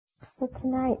So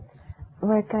tonight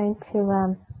we're going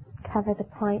to cover the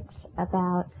points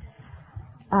about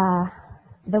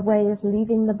the way of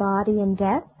leaving the body in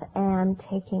death and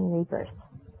taking rebirth.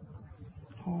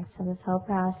 Okay, so this whole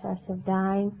process of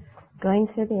dying, going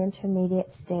through the intermediate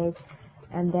stage,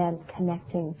 and then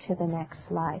connecting to the next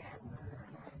life.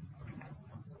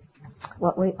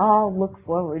 What we all look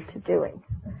forward to doing.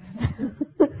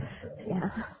 Yeah.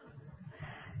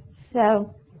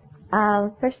 So,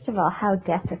 first of all, how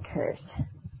death occurs.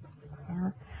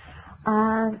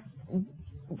 Yeah.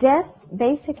 Death,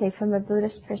 basically, from a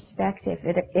Buddhist perspective,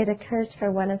 it occurs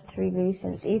for one of three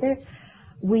reasons. Either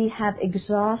we have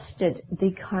exhausted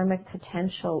the karmic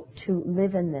potential to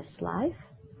live in this life,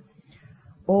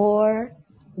 or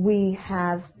we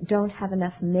don't have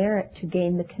enough merit to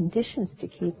gain the conditions to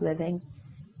keep living,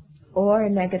 or a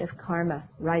negative karma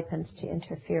ripens to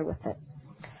interfere with it.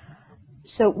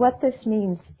 So what this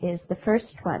means is the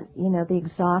first one, the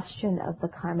exhaustion of the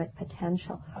karmic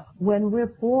potential. When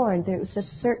we're born, there's a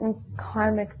certain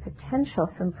karmic potential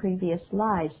from previous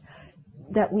lives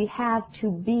that we have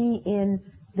to be in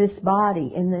this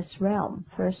body, in this realm,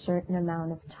 for a certain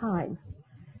amount of time.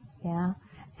 Yeah?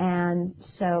 And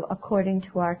so according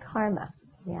to our karma,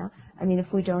 yeah? I mean,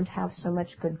 if we don't have so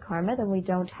much good karma, then we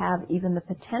don't have even the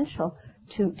potential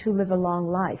to live a long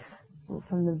life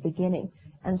from the beginning.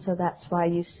 And so that's why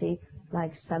you see,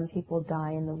 like, some people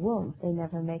die in the womb. They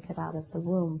never make it out of the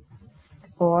womb.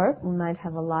 Or we might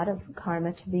have a lot of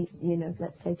karma to be,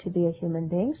 let's say, to be a human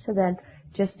being. So then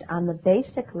just on the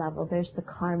basic level, there's the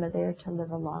karma there to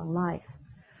live a long life.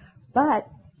 But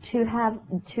so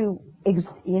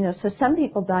some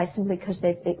people die simply because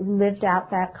they've lived out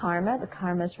that karma. The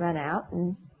karma's run out,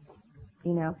 and,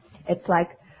 it's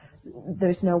like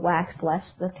there's no wax left,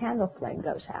 the candle flame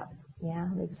goes out. Yeah,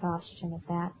 the exhaustion of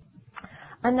that.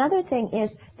 Another thing is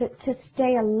that to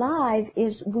stay alive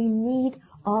is we need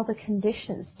all the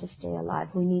conditions to stay alive.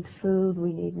 We need food,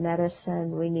 we need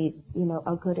medicine, we need,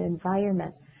 a good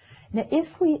environment. Now, if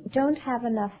we don't have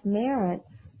enough merit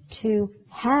to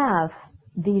have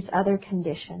these other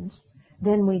conditions,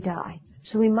 then we die.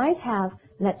 So we might have,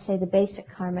 let's say, the basic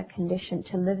karmic condition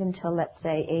to live until, let's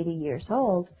say, 80 years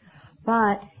old,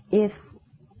 but if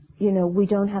we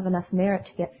don't have enough merit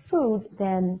to get food,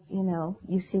 then,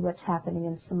 you see what's happening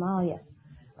in Somalia.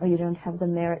 Or you don't have the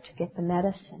merit to get the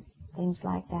medicine, things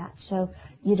like that. So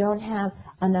you don't have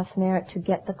enough merit to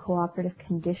get the cooperative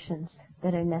conditions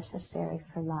that are necessary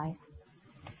for life.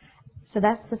 So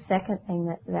that's the second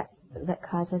thing that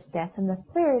causes death. And the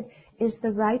third is the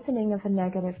ripening of a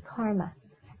negative karma.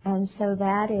 And so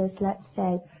that is, let's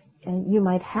say, you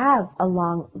might have a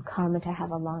long karma to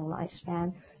have a long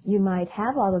lifespan. You might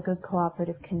have all the good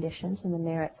cooperative conditions and the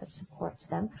merit that supports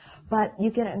them, but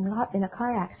you get in a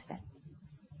car accident,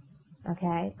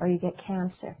 okay, or you get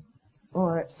cancer,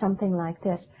 or something like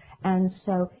this, and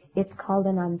so it's called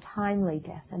an untimely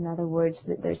death. In other words,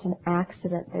 that there's an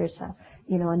accident, there's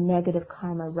a negative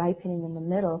karma ripening in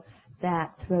the middle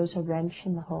that throws a wrench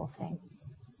in the whole thing.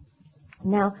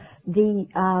 Now, the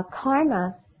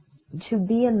karma to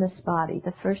be in this body,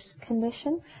 the first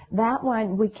condition, that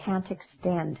one we can't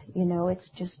extend.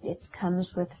 It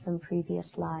comes with from previous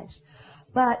lives.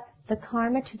 But the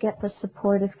karma to get the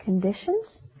supportive conditions,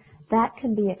 that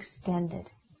can be extended.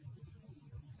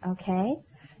 Okay?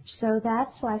 So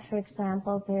that's why, for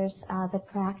example, there's the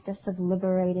practice of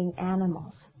liberating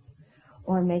animals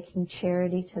or making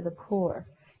charity to the poor.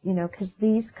 Because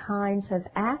these kinds of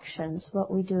actions,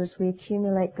 what we do is we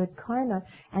accumulate good karma,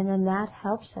 and then that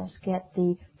helps us get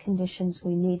the conditions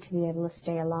we need to be able to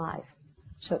stay alive.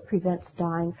 So it prevents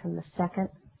dying from the second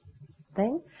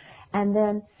thing. And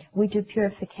then we do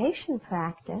purification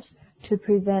practice to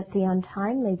prevent the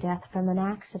untimely death from an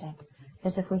accident.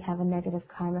 Because if we have a negative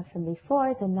karma from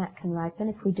before, then that can ripen.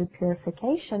 If we do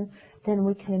purification, then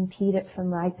we can impede it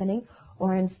from ripening.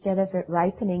 Or instead of it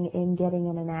ripening in getting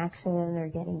in an accident or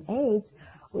getting AIDS,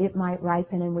 it might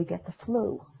ripen and we get the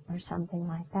flu or something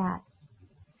like that.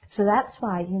 So that's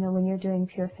why, when you're doing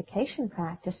purification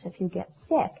practice, if you get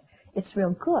sick, it's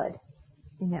real good,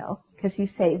 because you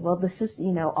say, well, this is,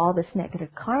 all this negative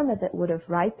karma that would have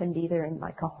ripened either in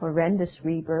like a horrendous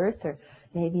rebirth or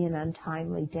maybe an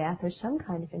untimely death or some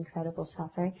kind of incredible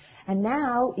suffering. And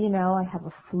now, I have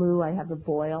a flu, I have a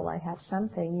boil, I have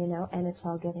something, and it's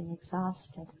all getting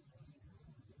exhausted.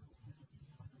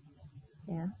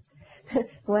 Yeah.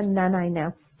 One nun I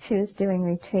know, she was doing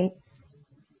retreat,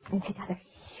 and she got a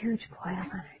huge boil on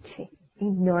her cheek.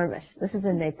 Enormous. This is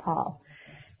in Nepal.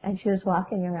 And she was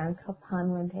walking around Kopan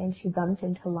one day, and she bumped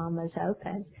into Lama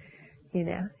Zopa.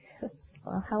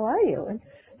 Well, how are you?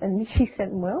 And she said,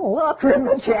 well, look,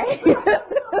 Rinpoche.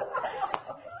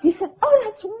 He said,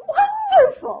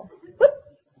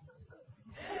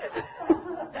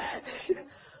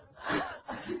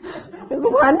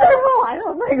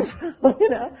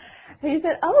 And he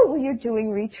said, oh, well, you're doing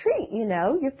retreat,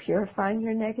 you're purifying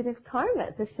your negative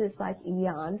karma. This is like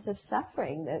eons of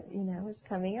suffering that, is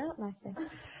coming out like this.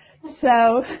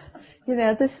 So,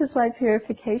 this is why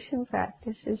purification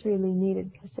practice is really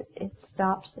needed, because it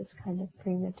stops this kind of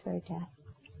premature death.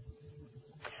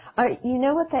 Or you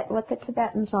know what the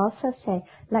Tibetans also say?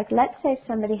 Like, let's say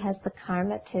somebody has the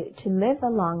karma to live a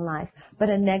long life, but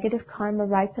a negative karma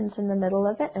ripens in the middle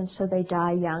of it, and so they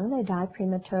die young, they die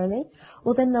prematurely.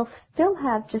 Well, then they'll still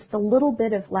have just a little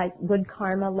bit of like good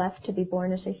karma left to be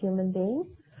born as a human being.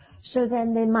 So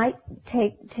then they might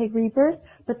take rebirth,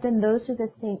 but then those are the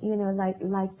things,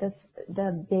 like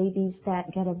the babies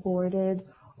that get aborted,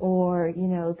 or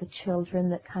the children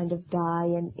that kind of die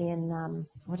in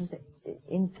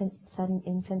sudden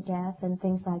infant death and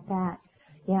things like that.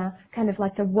 Yeah, kind of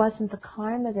like there wasn't the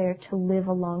karma there to live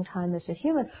a long time as a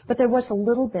human, but there was a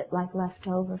little bit like left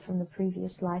over from the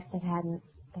previous life that hadn't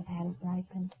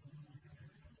ripened.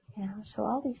 So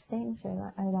all these things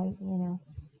are like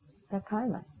they're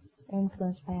karma. They're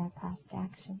influenced by our past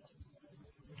actions.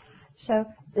 So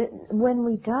when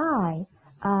we die,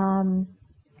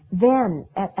 then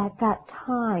at that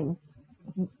time,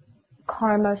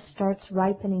 karma starts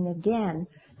ripening again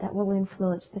that will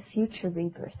influence the future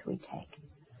rebirth we take.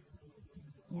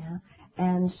 Yeah.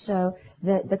 And so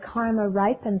the karma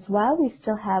ripens while we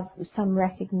still have some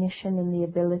recognition and the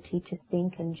ability to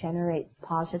think and generate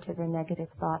positive or negative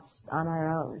thoughts on our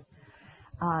own.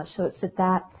 So it's at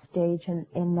that stage in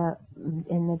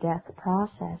the death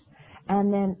process.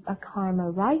 And then a karma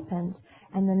ripens,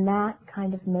 and then that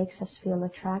kind of makes us feel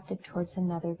attracted towards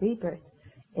another rebirth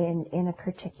in a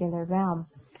particular realm.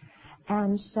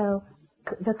 And so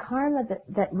the karma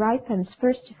that ripens,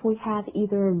 first if we have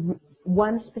either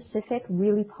one specific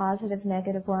really positive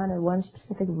negative one, or one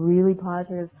specific really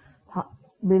positive, that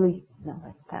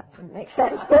wouldn't make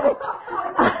sense.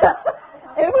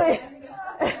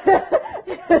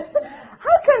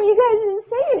 How come you guys didn't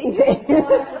say anything?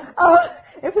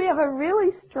 If we have a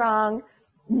really strong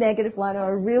negative one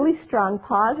or a really strong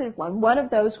positive one of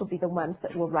those will be the ones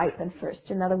that will ripen first.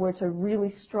 In other words, a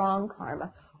really strong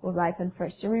karma will ripen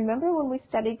first. And remember when we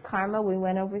studied karma, we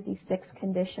went over these 6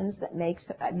 conditions that make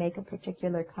a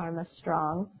particular karma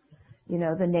strong.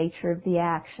 The nature of the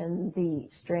action, the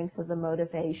strength of the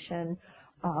motivation,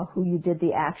 who you did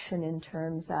the action in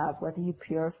terms of, whether you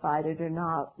purified it or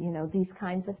not, these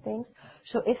kinds of things.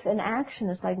 So if an action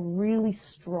is like really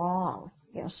strong,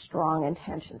 strong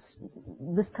intentions,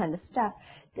 this kind of stuff,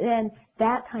 then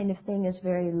that kind of thing is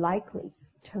very likely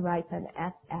to ripen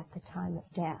at the time of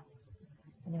death.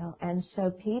 And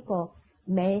so people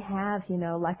may have,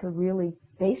 like a really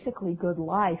basically good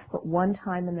life, but one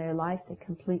time in their life they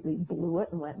completely blew it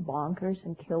and went bonkers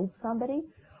and killed somebody.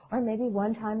 Or maybe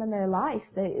one time in their life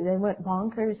they went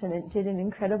bonkers and it did an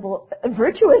incredible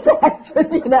virtuous act,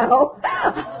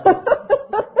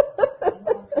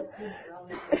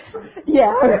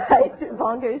 Yeah, right.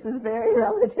 Bonkers is very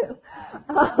relative.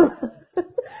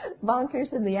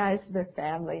 Bonkers in the eyes of their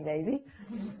family, maybe.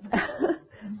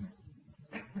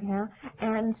 Yeah,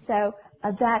 and so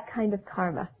that kind of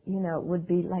karma, would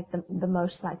be like the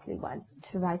most likely one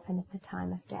to ripen at the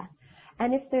time of death.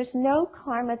 And if there's no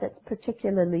karma that's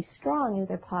particularly strong,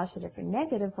 either positive or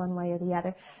negative, one way or the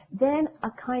other, then a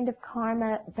kind of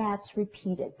karma that's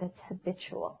repeated, that's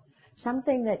habitual.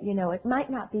 Something that, it might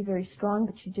not be very strong,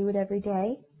 but you do it every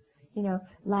day.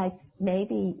 Like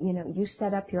maybe, you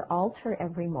set up your altar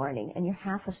every morning and you're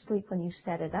half asleep when you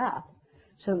set it up.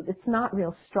 So it's not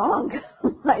real strong.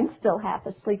 I'm still half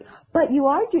asleep. But you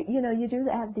are, you do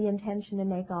have the intention to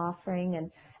make offering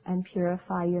and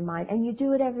purify your mind. And you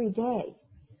do it every day.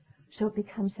 So it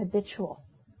becomes habitual.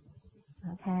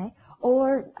 Okay?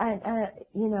 Or,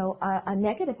 a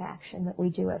negative action that we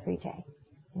do every day.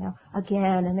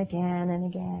 Again and again and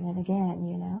again and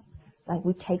again, Like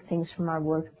we take things from our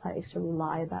workplace or we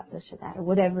lie about this or that or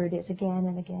whatever it is again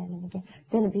and again and again.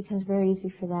 Then it becomes very easy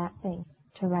for that thing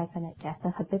to ripen at death,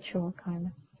 a habitual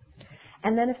karma.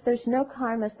 And then if there's no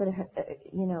karmas that are,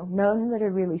 none that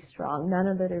are really strong, none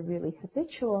of that are really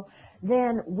habitual,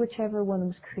 then whichever one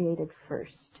was created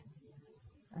first.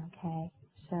 Okay?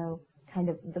 So kind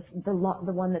of the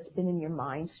one that's been in your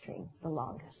mind stream the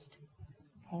longest.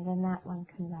 Okay, then that one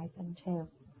can ripen too.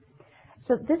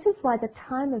 So this is why the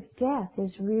time of death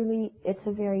is really, it's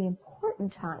a very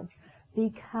important time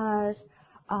because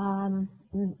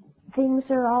things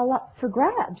are all up for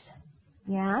grabs.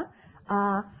 Yeah?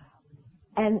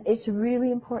 And it's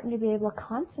really important to be able to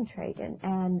concentrate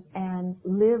and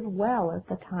live well at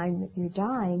the time that you're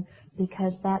dying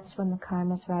because that's when the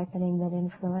karma's ripening that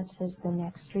influences the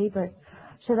next rebirth.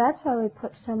 So that's why we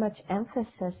put so much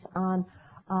emphasis on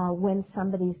when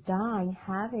somebody's dying,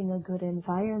 having a good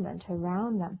environment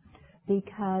around them.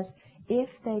 Because if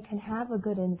they can have a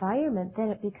good environment, then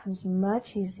it becomes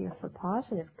much easier for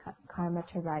positive karma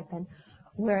to ripen.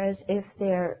 Whereas if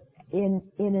they're in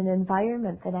an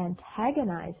environment that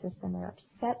antagonizes them or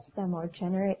upsets them or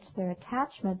generates their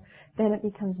attachment, then it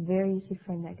becomes very easy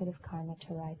for negative karma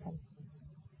to ripen.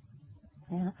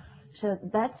 Yeah. So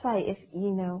that's why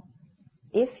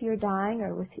if you're dying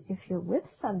or if you're with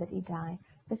somebody dying,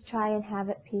 let's try and have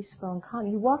it peaceful and calm.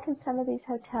 You walk in some of these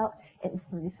hotels,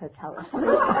 some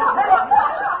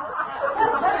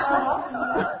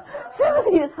of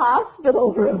these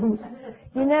hospital rooms,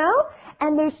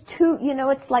 and there's two,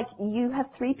 it's like you have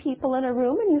 3 people in a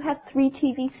room and you have 3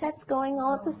 TV sets going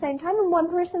all at the same time and one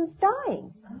person's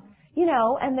dying,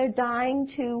 and they're dying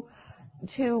to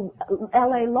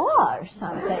LA Law or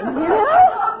something,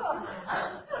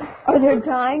 or they're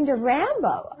dying to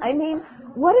Rambo. I mean,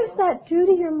 what does that do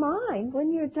to your mind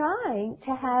when you're dying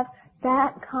to have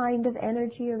that kind of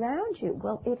energy around you?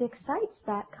 Well, it excites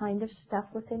that kind of stuff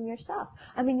within yourself.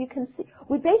 I mean, you can see,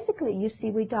 we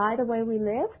die the way we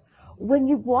live. When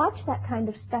you watch that kind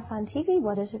of stuff on TV,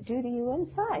 what does it do to you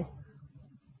inside?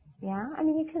 Yeah, I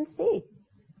mean, you can see.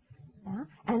 Yeah?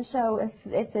 And so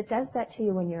if it does that to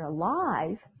you when you're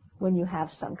alive, when you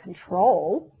have some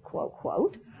control, quote,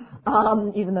 quote,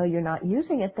 even though you're not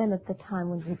using it, then at the time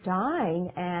when you're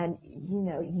dying and,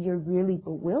 you're really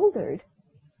bewildered,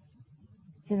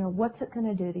 what's it going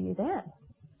to do to you then?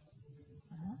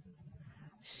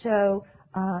 So,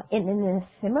 in a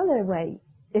similar way,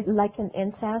 like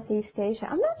in Southeast Asia,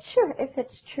 I'm not sure if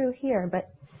it's true here, but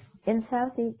in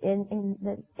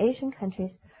the Asian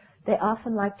countries, they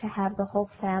often like to have the whole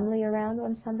family around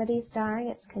when somebody's dying.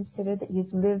 It's considered that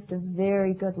you've lived a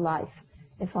very good life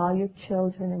if all your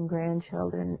children and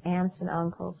grandchildren, aunts and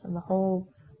uncles, and the whole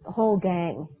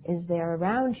gang is there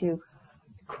around you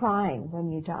crying when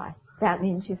you die. That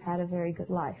means you've had a very good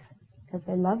life because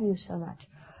they love you so much.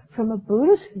 From a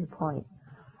Buddhist viewpoint,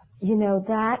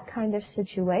 that kind of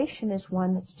situation is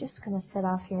one that's just going to set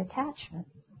off your attachment,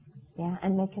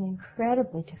 and make it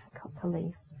incredibly difficult to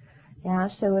leave. Yeah,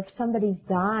 so if somebody's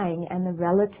dying and the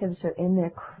relatives are in there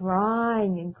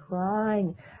crying and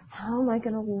crying, how am I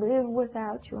going to live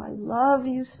without you? I love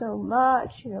you so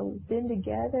much. We've been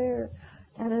together,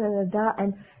 da da da da da,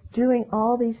 and doing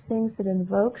all these things that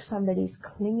invoke somebody's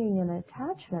clinging and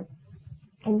attachment,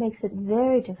 it makes it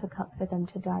very difficult for them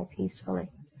to die peacefully.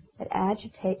 It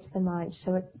agitates the mind,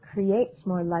 so it creates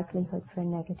more likelihood for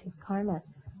negative karma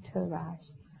to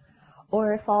arise.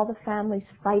 Or if all the family's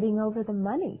fighting over the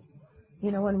money,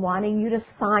 and wanting you to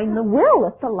sign the will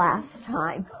at the last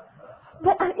time.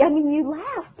 But, I mean, you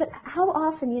laugh, but how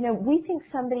often, we think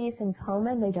somebody is in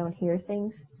coma and they don't hear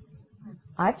things.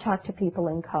 I've talked to people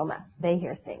in coma. They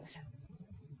hear things.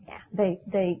 Yeah,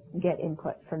 they get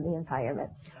input from the environment.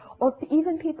 Or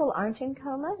even people aren't in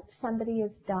coma. Somebody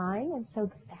is dying, and so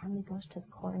the family goes to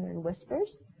the corner and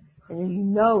whispers.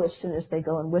 And as soon as they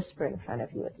go and whisper in front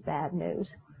of you, it's bad news.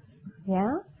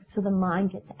 Yeah? So the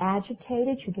mind gets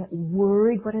agitated, you get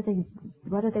worried, what are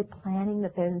they planning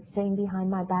that they're saying behind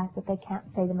my back that they can't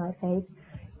say to my face?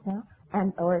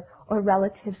 And or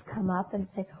relatives come up and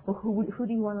say, well, who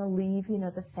do you want to leave,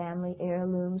 the family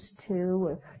heirlooms to,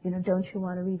 or, don't you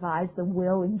want to revise the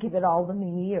will and give it all to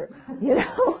me, or,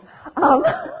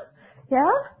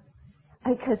 yeah?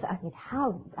 Because,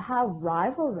 how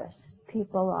rivalrous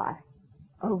people are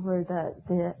over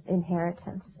the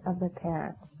inheritance of the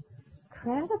parents.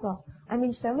 Incredible. I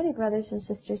mean, so many brothers and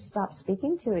sisters stop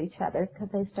speaking to each other because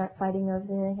they start fighting over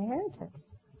their inheritance.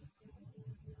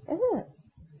 Isn't it?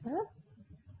 Huh?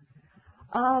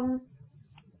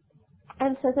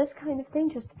 And so this kind of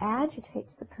thing just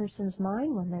agitates the person's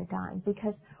mind when they're dying,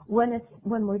 because when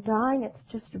we're dying, it's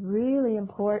just really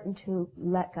important to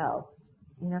let go.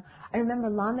 I remember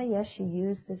Lama Yeshe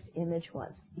used this image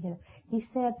once. He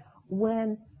said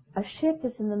when a ship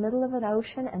is in the middle of an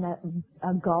ocean and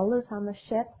a gull is on the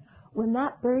ship, when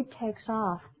that bird takes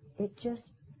off, it just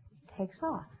takes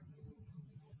off.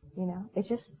 It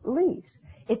just leaves.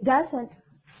 It doesn't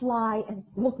fly and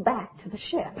look back to the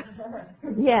ship.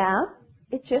 Yeah,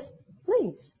 it just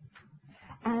leaves.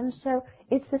 And so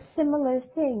it's a similar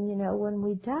thing, when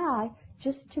we die,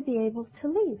 just to be able to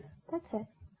leave. That's it.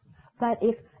 But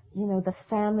if, the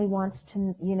family wants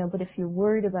to, but if you're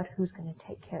worried about who's going to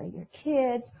take care of your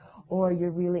kids, or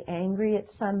you're really angry at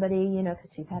somebody,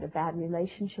 because you've had a bad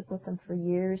relationship with them for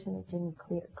years and it didn't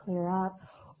clear up,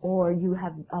 or you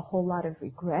have a whole lot of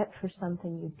regret for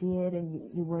something you did and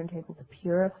you weren't able to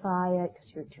purify it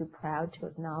because you're too proud to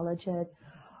acknowledge it,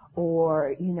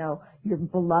 or, your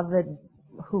beloved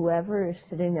whoever is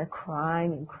sitting there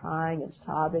crying and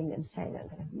sobbing and saying, I'm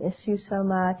going to miss you so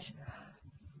much,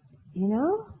 you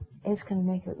know, it's going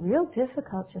to make it real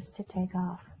difficult just to take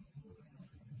off.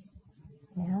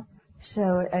 Yeah?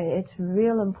 So it's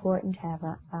real important to have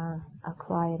a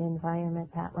quiet environment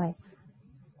that way.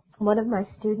 One of my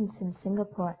students in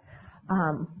Singapore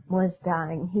was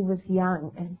dying. He was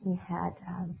young and he had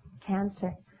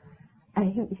cancer.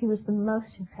 And he was the most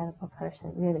incredible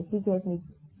person, really. He gave me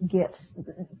gifts.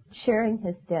 Sharing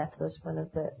his death was one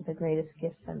of the greatest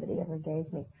gifts somebody ever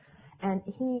gave me. And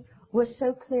he was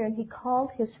so clear, and he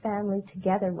called his family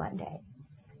together one day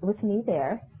with me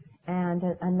there and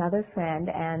another friend,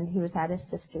 and he was at his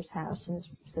sister's house, and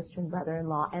his sister and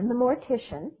brother-in-law, and the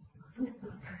mortician,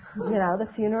 you know, the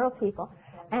funeral people,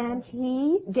 and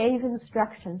he gave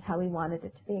instructions how he wanted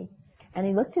it to be. And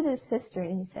he looked at his sister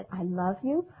and he said, I love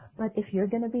you, but if you're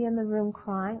going to be in the room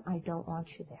crying, I don't want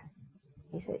you there.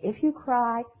 He said, if you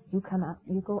cry, you come out,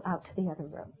 you go out to the other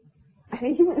room. I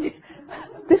mean,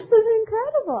 this was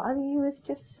incredible. I mean, he was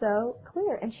just so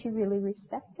clear, and she really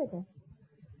respected him.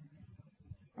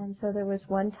 And so there was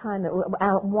one time it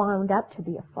wound up to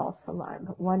be a false alarm,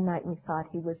 but one night we thought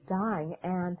he was dying,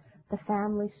 and the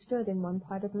family stood in one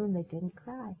part of the room. They didn't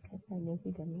cry because they knew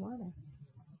he didn't want it.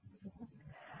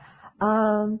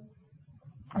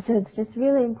 So it's just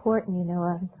really important, you know,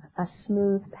 a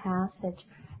smooth passage,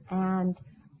 and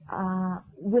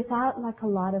without like a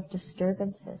lot of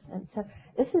disturbances. And so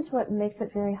this is what makes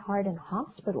it very hard in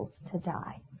hospitals to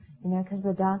die. You know, because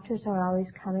the doctors are always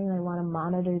coming, they want to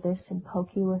monitor this and poke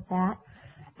you with that.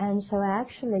 And so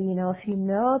actually, you know, if you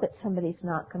know that somebody's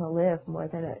not going to live more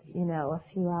than a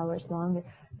few hours longer,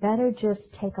 better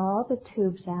just take all the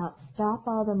tubes out, stop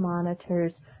all the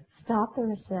monitors, stop the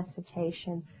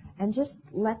resuscitation, and just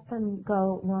let them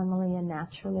go normally and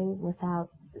naturally without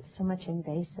so much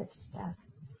invasive stuff.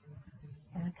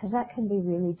 Because that can be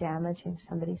really damaging.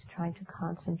 Somebody's trying to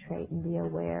concentrate and be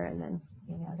aware, and then,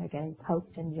 you know, they're getting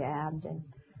poked and jabbed and,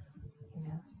 you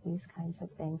know, these kinds of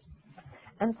things.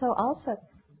 And so also,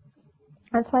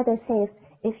 that's why they say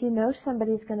if you know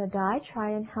somebody's going to die,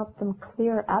 try and help them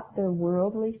clear up their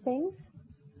worldly things.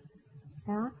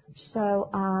 Yeah? So,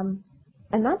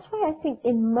 and that's why I think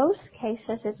in most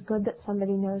cases it's good that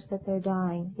somebody knows that they're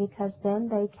dying, because then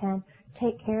they can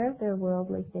take care of their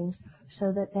worldly things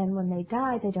so that then when they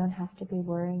die they don't have to be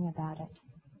worrying about it.